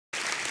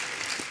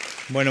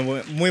Bueno,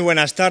 muy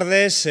buenas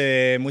tardes.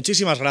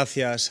 Muchísimas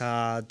gracias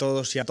a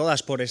todos y a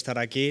todas por estar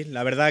aquí.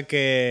 La verdad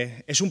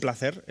que es un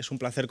placer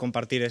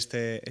compartir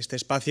este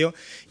espacio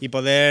y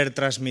poder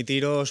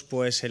transmitiros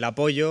pues, el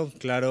apoyo,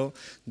 claro,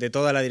 de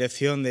toda la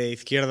dirección de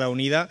Izquierda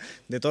Unida,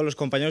 de todos los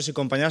compañeros y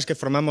compañeras que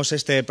formamos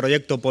este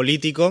proyecto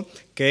político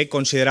que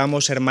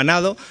consideramos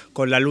hermanado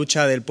con la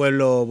lucha del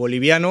pueblo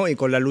boliviano y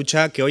con la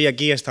lucha que hoy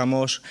aquí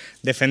estamos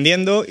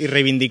defendiendo y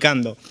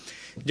reivindicando.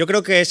 Yo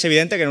creo que es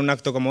evidente que en un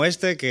acto como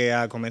este, que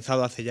ha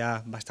comenzado hace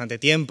ya bastante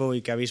tiempo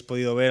y que habéis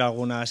podido ver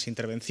algunas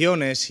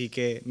intervenciones y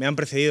que me han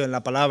precedido en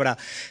la palabra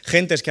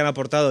gentes que han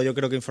aportado, yo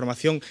creo que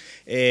información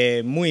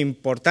muy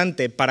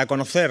importante para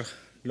conocer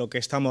lo que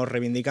estamos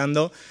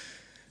reivindicando,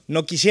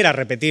 no quisiera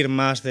repetir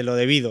más de lo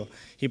debido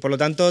y por lo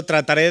tanto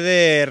trataré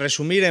de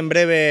resumir en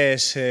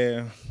breves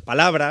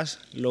palabras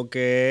lo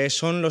que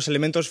son los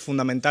elementos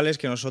fundamentales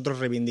que nosotros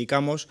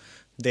reivindicamos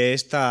de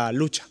esta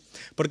lucha.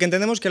 Porque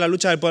entendemos que la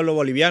lucha del pueblo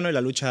boliviano y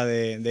la lucha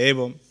de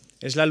EVO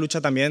es la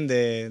lucha también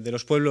de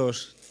los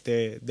pueblos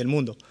del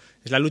mundo,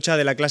 es la lucha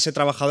de la clase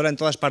trabajadora en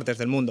todas partes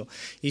del mundo.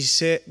 Y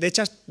de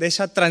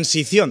esa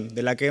transición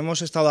de la que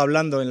hemos estado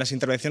hablando en las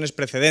intervenciones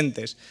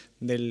precedentes,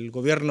 del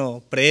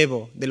gobierno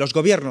pre-EVO, de los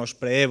gobiernos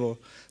pre-EVO,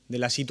 de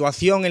la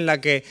situación en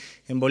la que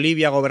en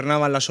Bolivia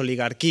gobernaban las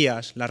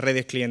oligarquías, las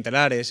redes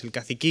clientelares, el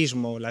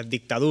caciquismo, las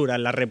dictaduras,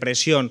 la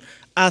represión,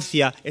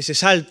 hacia ese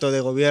salto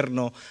de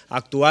gobierno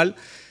actual,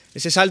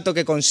 ese salto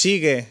que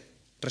consigue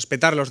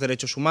respetar los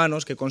derechos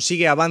humanos, que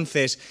consigue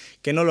avances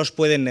que no los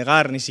pueden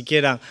negar ni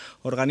siquiera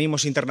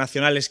organismos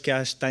internacionales que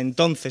hasta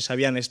entonces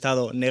habían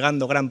estado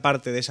negando gran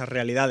parte de esas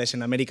realidades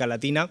en América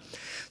Latina.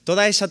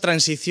 Toda esa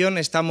transición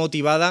está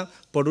motivada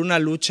por una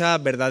lucha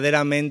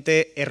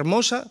verdaderamente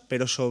hermosa,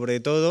 pero sobre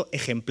todo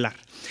ejemplar.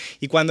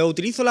 Y cuando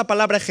utilizo la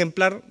palabra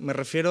ejemplar me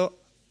refiero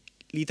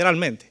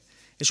literalmente.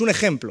 Es un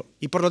ejemplo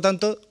y por lo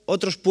tanto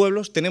otros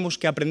pueblos tenemos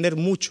que aprender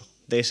mucho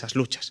de esas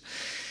luchas.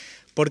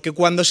 Porque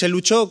cuando se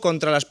luchó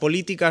contra las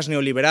políticas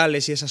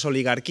neoliberales y esas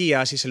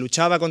oligarquías y se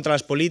luchaba contra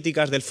las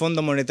políticas del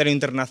Fondo Monetario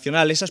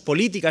Internacional, esas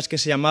políticas que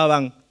se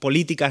llamaban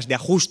políticas de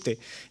ajuste,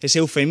 ese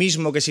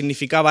eufemismo que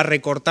significaba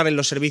recortar en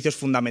los servicios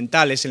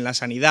fundamentales, en la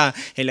sanidad,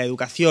 en la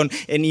educación,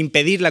 en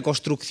impedir la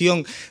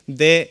construcción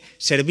de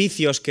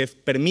servicios que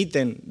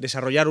permiten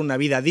desarrollar una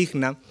vida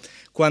digna,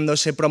 cuando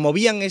se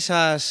promovían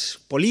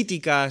esas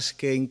políticas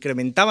que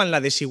incrementaban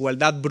la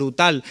desigualdad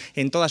brutal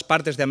en todas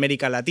partes de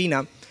América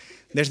Latina,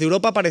 desde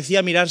Europa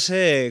parecía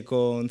mirarse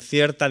con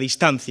cierta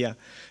distancia,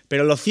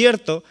 pero lo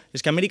cierto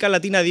es que América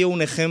Latina dio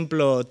un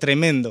ejemplo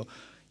tremendo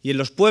y en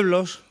los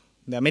pueblos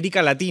de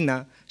América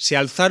Latina se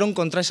alzaron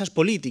contra esas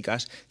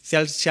políticas,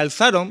 se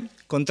alzaron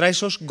contra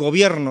esos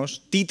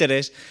gobiernos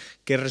títeres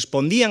que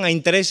respondían a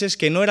intereses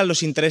que no eran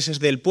los intereses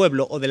del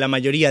pueblo o de la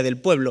mayoría del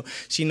pueblo,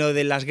 sino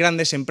de las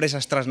grandes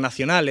empresas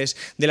transnacionales,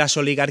 de las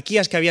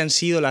oligarquías que habían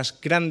sido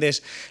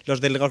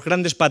los de los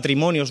grandes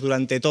patrimonios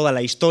durante toda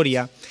la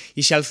historia,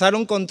 y se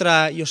alzaron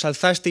y os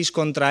alzasteis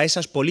contra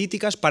esas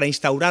políticas para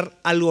instaurar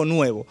algo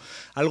nuevo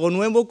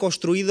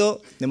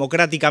construido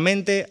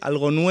democráticamente,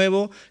 algo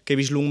nuevo que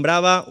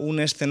vislumbraba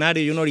un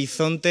escenario y un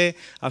horizonte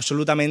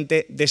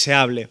absolutamente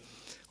deseable.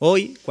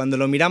 Hoy, cuando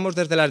lo miramos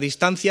desde las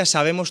distancias,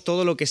 sabemos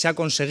todo lo que se ha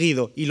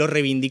conseguido y lo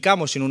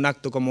reivindicamos en un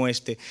acto como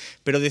este.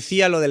 Pero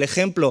decía lo del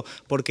ejemplo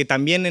porque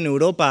también en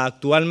Europa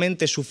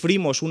actualmente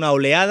sufrimos una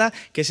oleada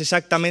que es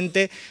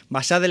exactamente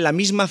basada en la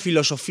misma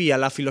filosofía,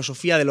 la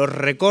filosofía de los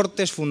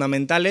recortes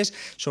fundamentales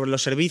sobre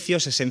los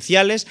servicios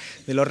esenciales,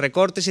 de los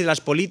recortes y de las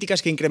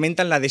políticas que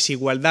incrementan la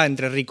desigualdad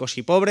entre ricos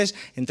y pobres,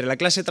 entre la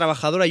clase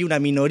trabajadora y una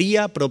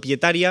minoría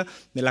propietaria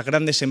de las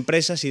grandes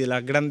empresas y de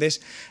las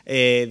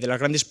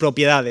grandes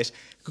propiedades.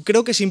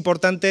 Creo que es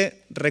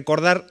importante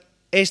recordar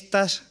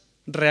estas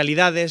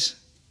realidades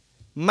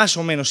más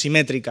o menos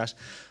simétricas,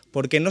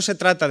 porque no se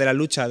trata de la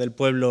lucha del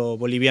pueblo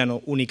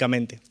boliviano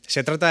únicamente,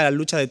 se trata de la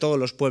lucha de todos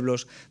los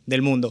pueblos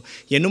del mundo.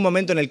 Y en un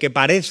momento en el que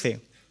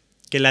parece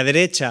que la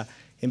derecha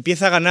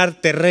empieza a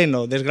ganar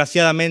terreno,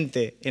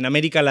 desgraciadamente, en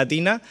América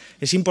Latina,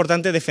 es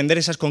importante defender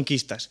esas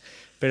conquistas,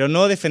 pero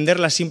no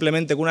defenderlas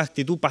simplemente con una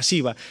actitud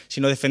pasiva,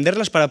 sino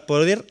defenderlas para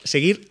poder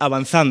seguir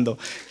avanzando,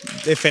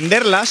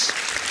 defenderlas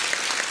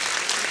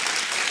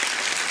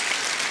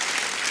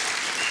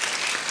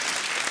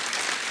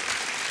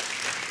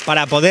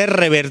para poder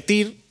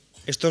revertir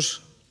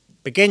estos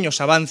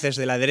pequeños avances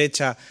de la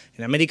derecha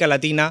en América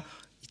Latina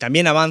y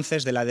también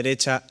avances de la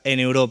derecha en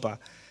Europa.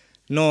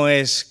 No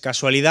es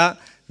casualidad,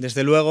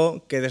 desde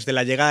luego, que desde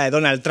la llegada de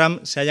Donald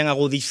Trump se hayan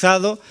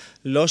agudizado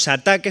los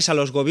ataques a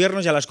los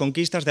gobiernos y a las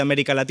conquistas de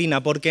América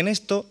Latina, porque en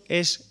esto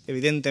es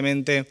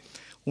evidentemente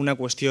una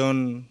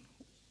cuestión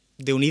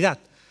de unidad.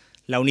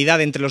 La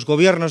unidad entre los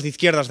gobiernos de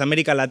izquierdas de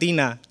América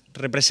Latina,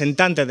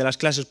 representantes de las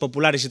clases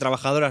populares y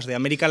trabajadoras de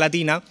América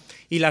Latina,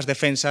 y las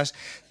defensas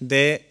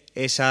de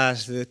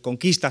esas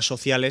conquistas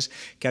sociales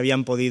que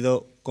habían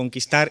podido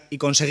conquistar y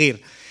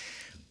conseguir.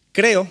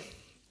 Creo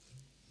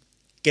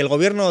que el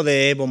gobierno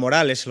de Evo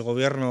Morales, el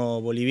gobierno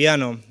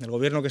boliviano, el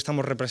gobierno que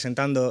estamos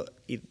representando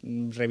y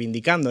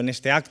reivindicando en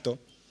este acto,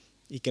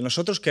 y que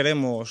nosotros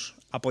queremos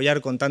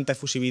apoyar con tanta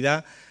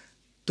efusividad,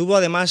 tuvo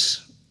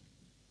además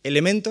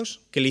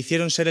elementos que le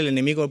hicieron ser el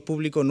enemigo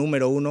público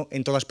número 1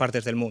 en todas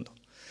partes del mundo.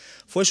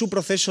 Fue su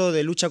proceso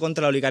de lucha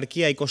contra la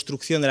oligarquía y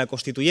construcción de la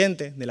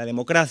constituyente, de la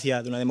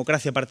democracia, de una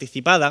democracia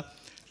participada,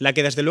 la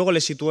que desde luego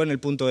le situó en el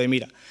punto de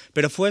mira,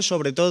 pero fue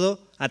sobre todo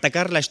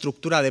atacar la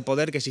estructura de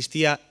poder que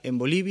existía en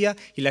Bolivia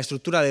y la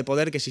estructura de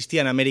poder que existía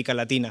en América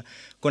Latina.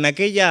 Con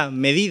aquella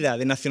medida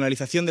de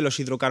nacionalización de los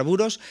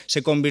hidrocarburos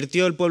se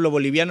convirtió el pueblo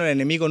boliviano en el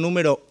enemigo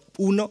número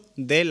 1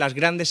 de las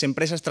grandes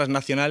empresas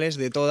transnacionales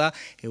de toda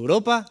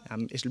Europa,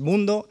 el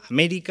mundo,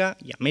 América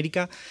y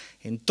América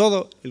en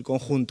todo el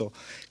conjunto.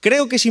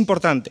 Creo que es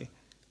importante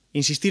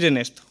insistir en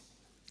esto.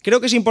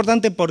 Creo que es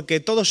importante porque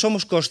todos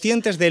somos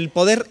conscientes del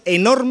poder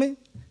enorme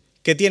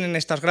que tienen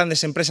estas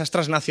grandes empresas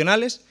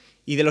transnacionales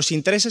y de los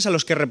intereses a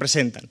los que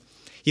representan.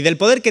 Y del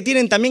poder que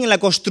tienen también en la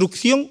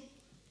construcción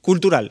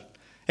cultural,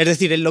 es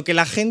decir, en lo que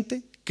la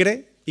gente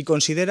cree y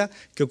considera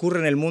que ocurre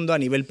en el mundo a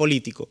nivel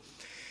político.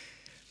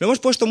 Lo hemos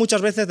puesto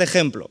muchas veces de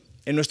ejemplo.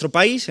 En nuestro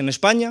país, en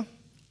España,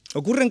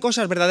 ocurren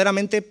cosas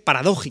verdaderamente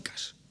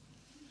paradójicas.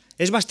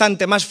 Es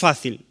bastante más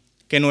fácil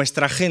que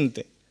nuestra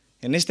gente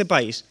en este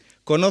país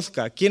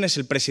conozca quién es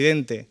el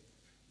presidente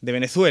de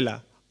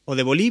Venezuela o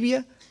de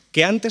Bolivia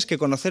que antes que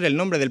conocer el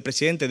nombre del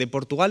presidente de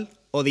Portugal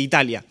o de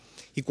Italia.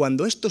 Y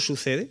cuando esto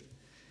sucede,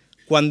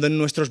 cuando en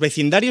nuestros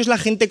vecindarios la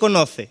gente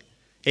conoce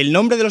el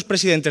nombre de los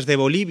presidentes de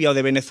Bolivia o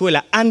de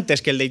Venezuela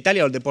antes que el de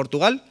Italia o el de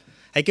Portugal,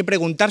 hay que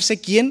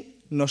preguntarse quién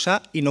nos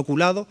ha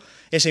inoculado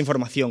esa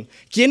información.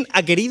 ¿Quién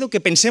ha querido que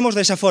pensemos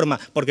de esa forma?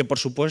 Porque, por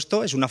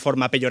supuesto, es una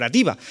forma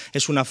peyorativa,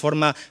 es una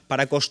forma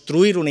para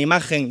construir una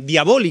imagen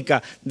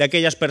diabólica de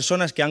aquellas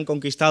personas que han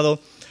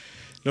conquistado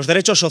los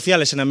derechos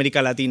sociales en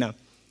América Latina.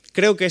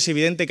 Creo que es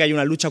evidente que hay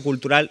una lucha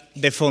cultural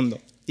de fondo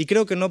y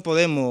creo que no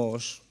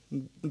podemos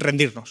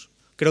rendirnos.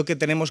 Creo que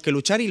tenemos que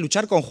luchar y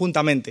luchar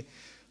conjuntamente.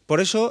 Por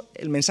eso,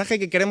 el mensaje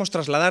que queremos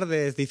trasladar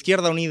desde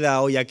Izquierda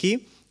Unida hoy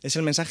aquí es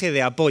el mensaje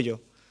de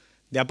apoyo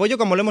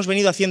como lo hemos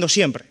venido haciendo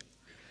siempre,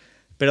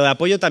 pero de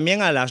apoyo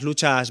también a las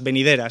luchas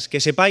venideras. Que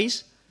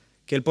sepáis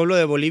que el pueblo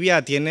de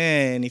Bolivia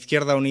tiene en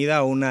Izquierda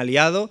Unida un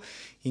aliado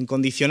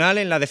incondicional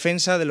en la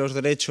defensa de los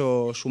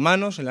derechos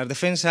humanos, en las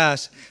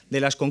defensas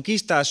de las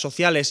conquistas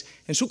sociales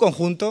en su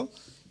conjunto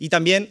y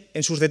también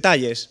en sus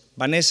detalles.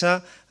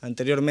 Vanessa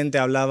anteriormente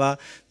hablaba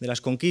de las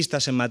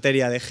conquistas en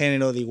materia de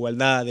género, de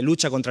igualdad, de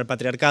lucha contra el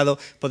patriarcado.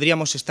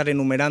 Podríamos estar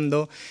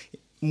enumerando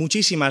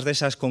muchísimas de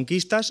esas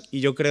conquistas y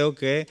yo creo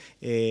que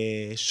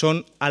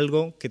son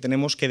algo que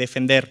tenemos que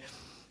defender.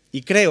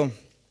 Y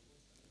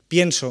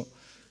pienso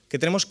que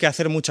tenemos que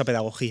hacer mucha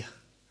pedagogía.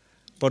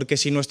 Porque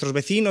si nuestros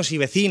vecinos y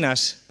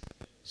vecinas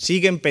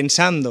siguen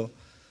pensando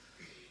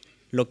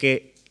lo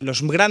que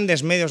los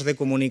grandes medios de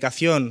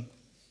comunicación,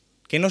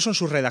 que no son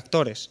sus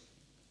redactores,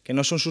 que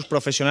no son sus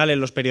profesionales,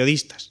 los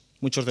periodistas,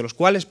 muchos de los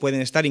cuales pueden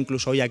estar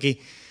incluso hoy aquí,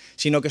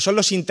 sino que son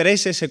los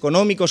intereses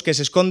económicos que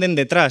se esconden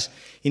detrás,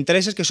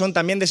 intereses que son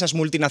también de esas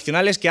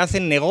multinacionales que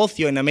hacen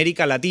negocio en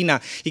América Latina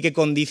y que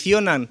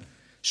condicionan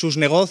sus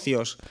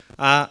negocios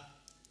a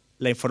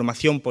la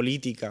información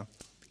política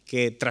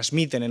que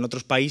transmiten en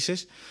otros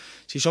países.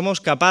 Si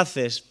somos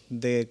capaces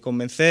de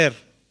convencer,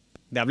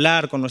 de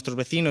hablar con nuestros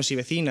vecinos y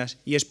vecinas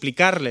y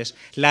explicarles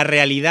la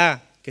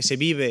realidad que se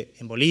vive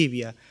en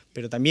Bolivia,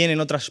 pero también en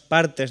otras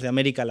partes de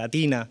América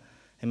Latina,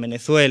 en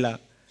Venezuela,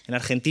 en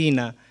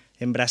Argentina,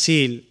 en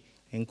Brasil,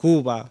 en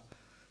Cuba,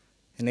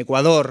 en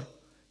Ecuador,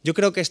 yo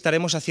creo que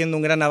estaremos haciendo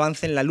un gran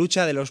avance en la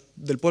lucha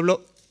del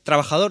pueblo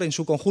trabajador en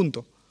su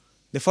conjunto,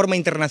 de forma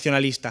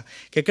internacionalista,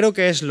 que creo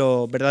que es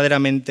lo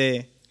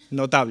verdaderamente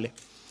notable.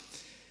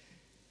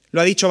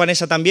 Lo ha dicho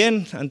Vanessa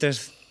también,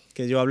 antes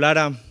que yo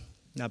hablara,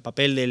 el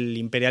papel del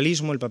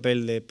imperialismo, el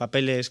papel de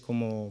papeles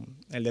como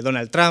el de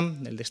Donald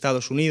Trump, el de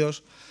Estados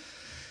Unidos.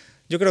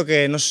 Yo creo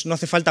que no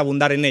hace falta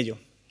abundar en ello,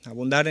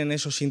 abundar en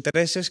esos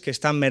intereses que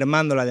están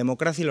mermando la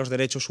democracia y los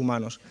derechos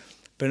humanos.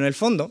 Pero en el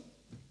fondo,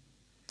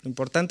 lo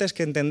importante es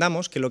que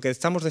entendamos que lo que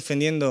estamos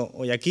defendiendo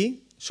hoy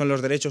aquí son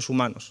los derechos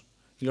humanos.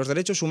 Y los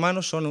derechos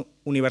humanos son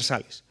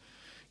universales.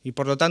 Y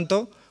por lo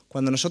tanto,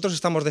 cuando nosotros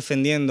estamos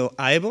defendiendo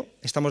a EVO,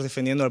 estamos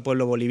defendiendo al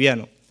pueblo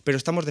boliviano, pero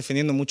estamos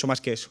defendiendo mucho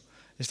más que eso.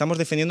 Estamos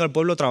defendiendo al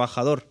pueblo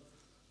trabajador,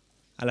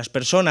 a las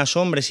personas,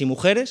 hombres y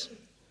mujeres,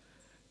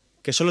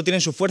 que solo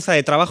tienen su fuerza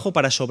de trabajo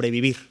para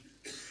sobrevivir,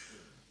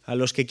 a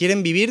los que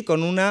quieren vivir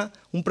con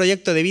un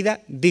proyecto de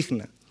vida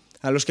digna,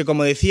 a los que,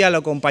 como decía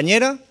la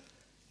compañera,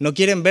 no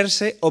quieren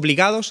verse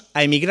obligados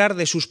a emigrar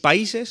de sus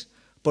países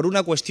por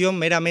una cuestión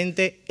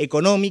meramente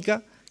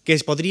económica que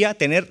podría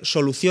tener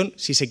solución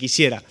si se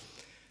quisiera.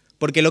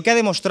 Porque lo que ha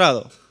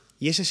demostrado,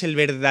 y ese es el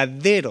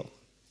verdadero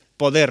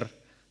poder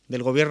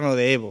del gobierno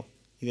de EVO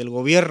y del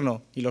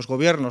gobierno y los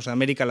gobiernos de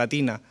América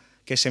Latina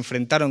que se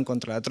enfrentaron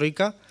contra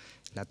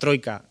la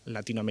troika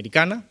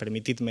latinoamericana,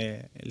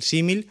 permitidme el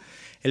símil,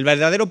 el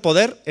verdadero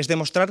poder es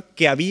demostrar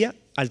que había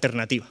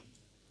alternativa.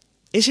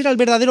 Ese era el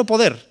verdadero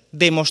poder,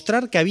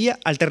 demostrar que había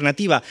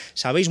alternativa.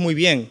 Sabéis muy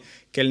bien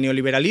que el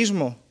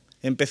neoliberalismo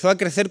empezó a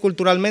crecer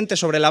culturalmente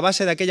sobre la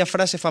base de aquella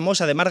frase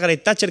famosa de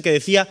Margaret Thatcher que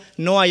decía: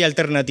 no hay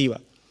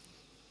alternativa.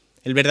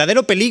 El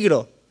verdadero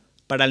peligro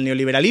para el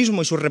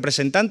neoliberalismo y sus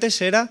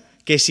representantes era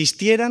que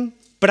existieran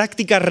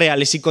prácticas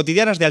reales y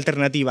cotidianas de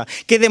alternativa,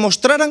 que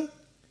demostraran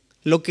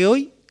lo que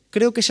hoy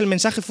creo que es el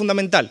mensaje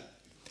fundamental,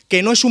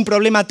 que no es un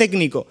problema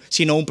técnico,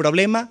 sino un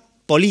problema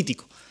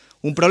político,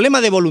 un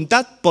problema de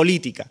voluntad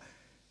política.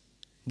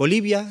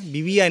 Bolivia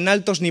vivía en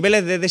altos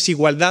niveles de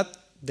desigualdad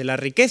de la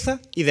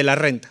riqueza y de la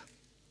renta.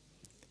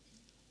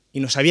 Y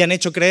nos habían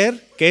hecho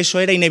creer que eso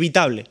era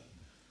inevitable,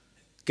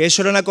 que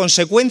eso era una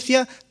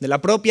consecuencia de la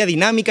propia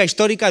dinámica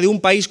histórica de un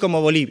país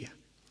como Bolivia.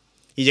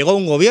 Y llegó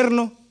un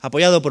gobierno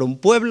apoyado por un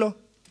pueblo,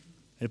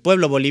 el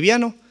pueblo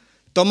boliviano,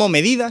 tomó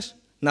medidas,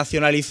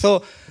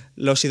 nacionalizó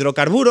los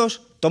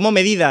hidrocarburos, tomó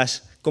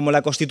medidas como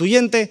la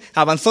constituyente,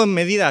 avanzó en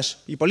medidas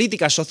y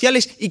políticas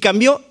sociales y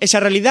cambió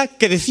esa realidad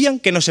que decían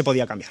que no se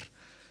podía cambiar.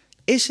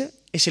 Ese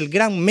es el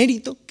gran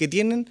mérito que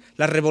tienen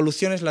las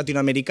revoluciones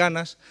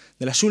latinoamericanas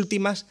de las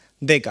últimas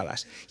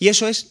décadas. Y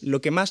eso es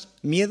lo que más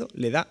miedo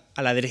le da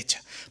a la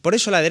derecha. Por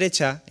eso la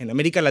derecha en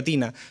América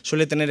Latina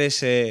suele tener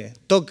ese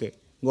toque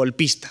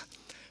golpista,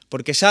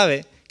 porque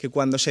sabe que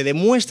cuando se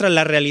demuestra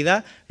la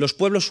realidad, los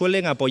pueblos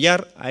suelen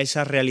apoyar a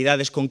esas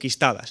realidades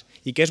conquistadas.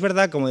 Y que es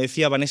verdad, como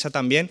decía Vanessa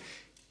también,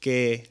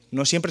 que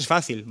no siempre es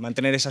fácil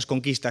mantener esas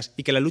conquistas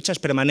y que la lucha es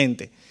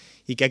permanente.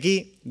 Y que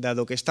aquí,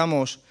 dado que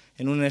estamos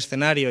en un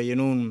escenario y en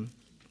un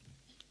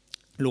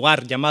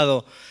lugar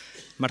llamado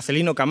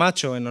Marcelino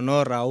Camacho, en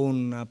honor a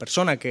una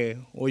persona que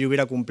hoy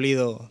hubiera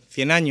cumplido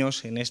 100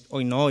 años,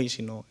 hoy no hoy,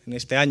 sino en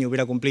este año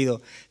hubiera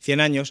cumplido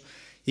 100 años,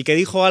 y que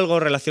dijo algo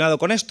relacionado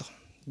con esto.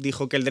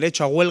 Dijo que el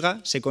derecho a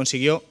huelga se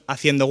consiguió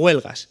haciendo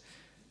huelgas.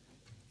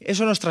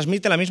 Eso nos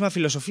transmite la misma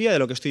filosofía de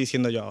lo que estoy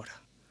diciendo yo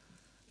ahora.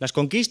 Las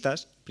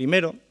conquistas,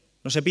 primero,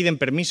 no se piden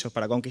permiso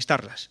para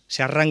conquistarlas,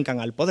 se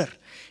arrancan al poder.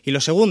 Y lo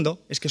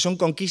segundo es que son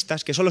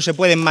conquistas que solo se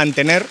pueden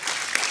mantener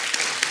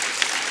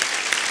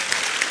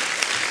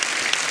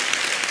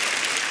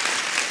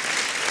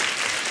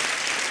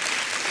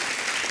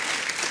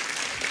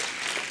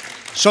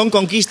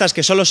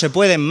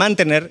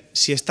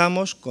si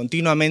estamos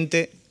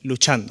continuamente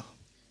luchando.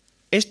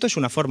 Esto es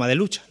una forma de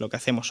lucha, lo que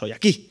hacemos hoy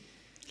aquí.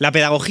 La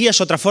pedagogía es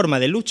otra forma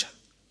de lucha,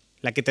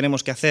 la que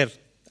tenemos que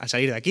hacer al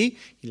salir de aquí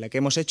y la que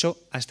hemos hecho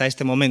hasta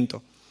este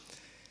momento.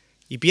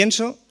 Y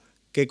pienso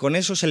que con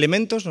esos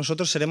elementos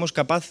nosotros seremos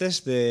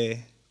capaces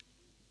de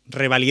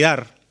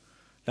revalidar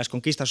las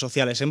conquistas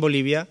sociales en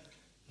Bolivia,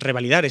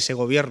 revalidar ese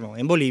gobierno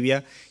en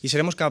Bolivia y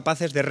seremos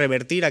capaces de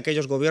revertir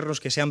aquellos gobiernos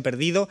que se han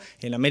perdido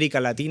en América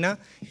Latina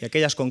y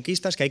aquellas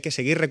conquistas que hay que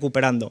seguir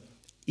recuperando.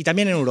 Y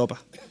también en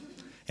Europa.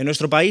 En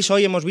nuestro país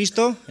hoy hemos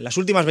visto, en las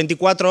últimas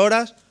 24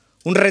 horas,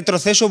 un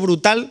retroceso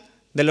brutal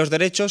de los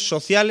derechos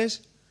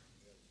sociales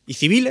y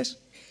civiles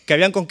que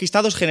habían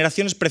conquistado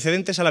generaciones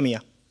precedentes a la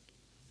mía.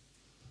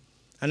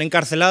 Han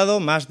encarcelado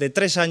más de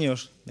 3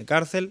 años de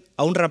cárcel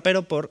a un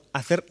rapero por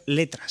hacer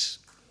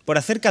letras, por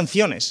hacer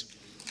canciones.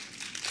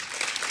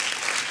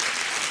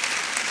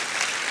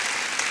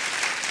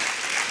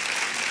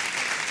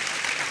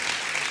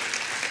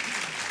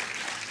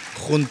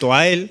 Junto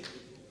a él,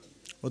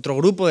 otro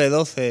grupo de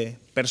 12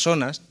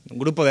 personas, un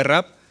grupo de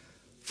rap,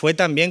 fue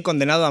también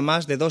condenado a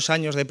más de 2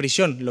 años de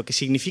prisión, lo que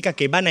significa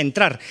que van a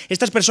entrar.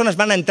 Estas personas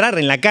van a entrar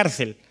en la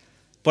cárcel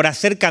por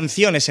hacer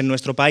canciones en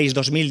nuestro país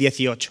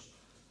 2018.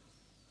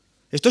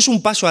 Esto es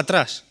un paso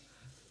atrás,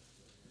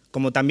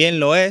 como también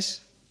lo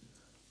es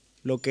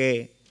lo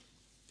que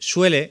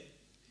suele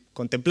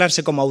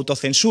contemplarse como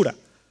autocensura,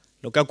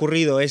 lo que ha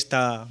ocurrido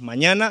esta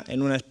mañana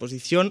en una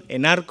exposición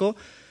en Arco,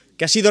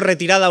 que ha sido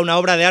retirada una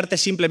obra de arte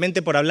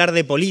simplemente por hablar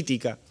de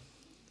política.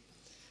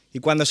 Y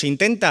cuando se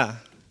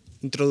intenta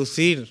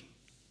introducir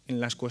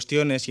en las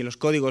cuestiones y en los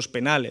códigos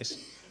penales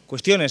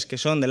cuestiones que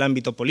son del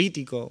ámbito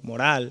político,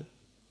 moral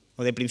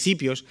o de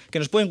principios, que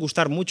nos pueden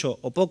gustar mucho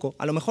o poco,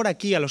 a lo mejor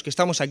aquí, a los que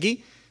estamos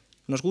aquí,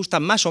 nos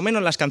gustan más o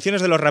menos las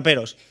canciones de los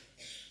raperos,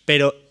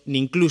 pero ni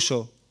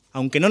incluso,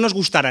 aunque no nos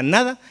gustaran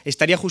nada,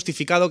 estaría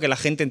justificado que la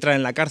gente entrara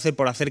en la cárcel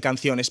por hacer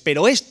canciones.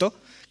 Pero esto,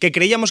 que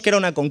creíamos que era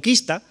una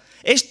conquista,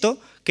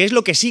 esto, que es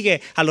lo que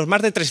sigue a los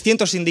más de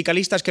 300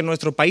 sindicalistas que en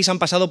nuestro país han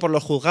pasado por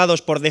los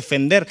juzgados por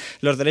defender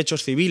los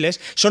derechos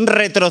civiles, son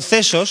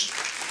retrocesos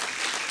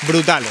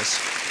brutales.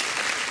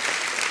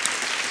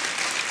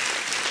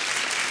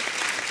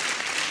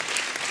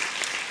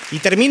 Y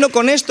termino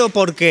con esto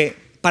porque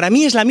para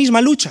mí es la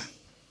misma lucha.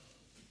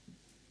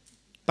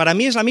 Para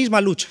mí es la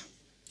misma lucha.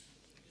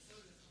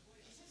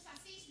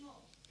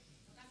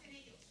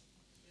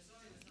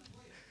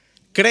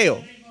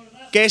 Creo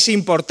que es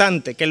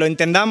importante que lo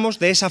entendamos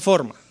de esa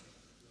forma.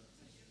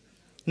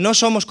 No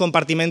somos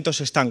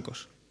compartimentos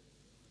estancos.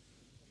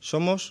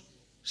 Somos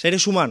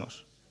seres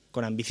humanos,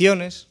 con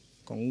ambiciones,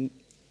 con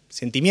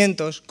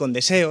sentimientos, con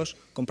deseos,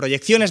 con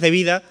proyecciones de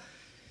vida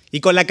y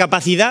con la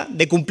capacidad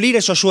de cumplir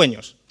esos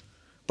sueños.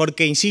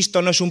 Porque,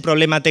 insisto, no es un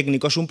problema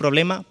técnico, es un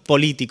problema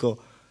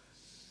político.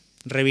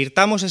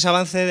 Revirtamos ese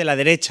avance de la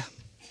derecha.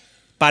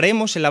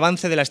 Paremos el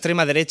avance de la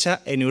extrema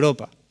derecha en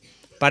Europa.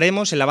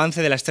 Paremos el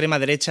avance de la extrema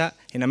derecha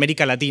en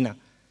América Latina.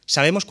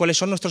 Sabemos cuáles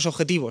son nuestros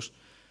objetivos,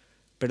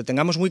 pero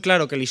tengamos muy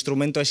claro que el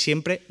instrumento es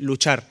siempre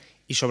luchar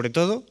y, sobre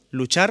todo,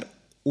 luchar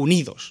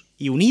unidos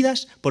y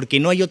unidas porque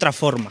no hay otra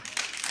forma.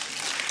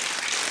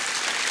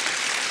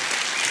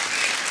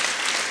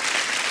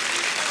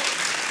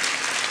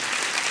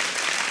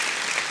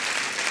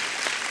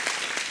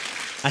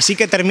 Así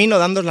que termino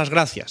dándos las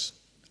gracias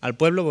al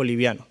pueblo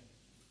boliviano,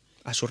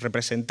 a sus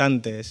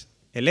representantes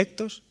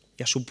electos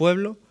y a su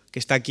pueblo que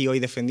está aquí hoy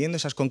defendiendo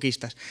esas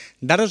conquistas.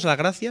 Daros las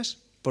gracias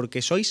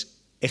porque sois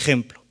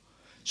ejemplo.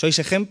 Sois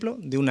ejemplo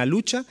de una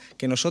lucha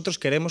que nosotros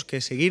queremos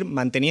seguir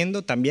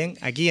manteniendo también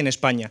aquí en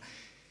España.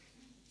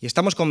 Y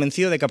estamos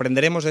convencidos de que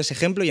aprenderemos de ese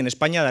ejemplo y en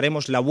España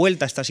daremos la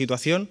vuelta a esta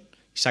situación,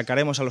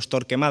 sacaremos a los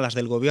torquemadas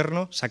del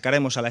gobierno,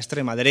 sacaremos a la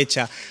extrema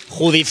derecha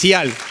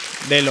judicial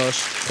de los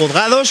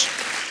juzgados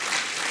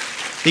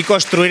y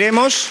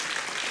construiremos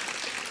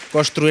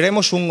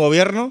un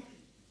gobierno,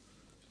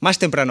 más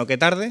temprano que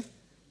tarde,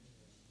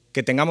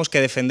 que tengamos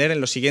que defender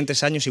en los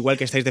siguientes años, igual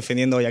que estáis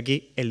defendiendo hoy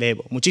aquí el de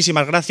EVO.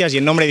 Muchísimas gracias y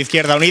en nombre de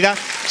Izquierda Unida,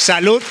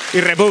 salud y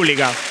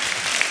república.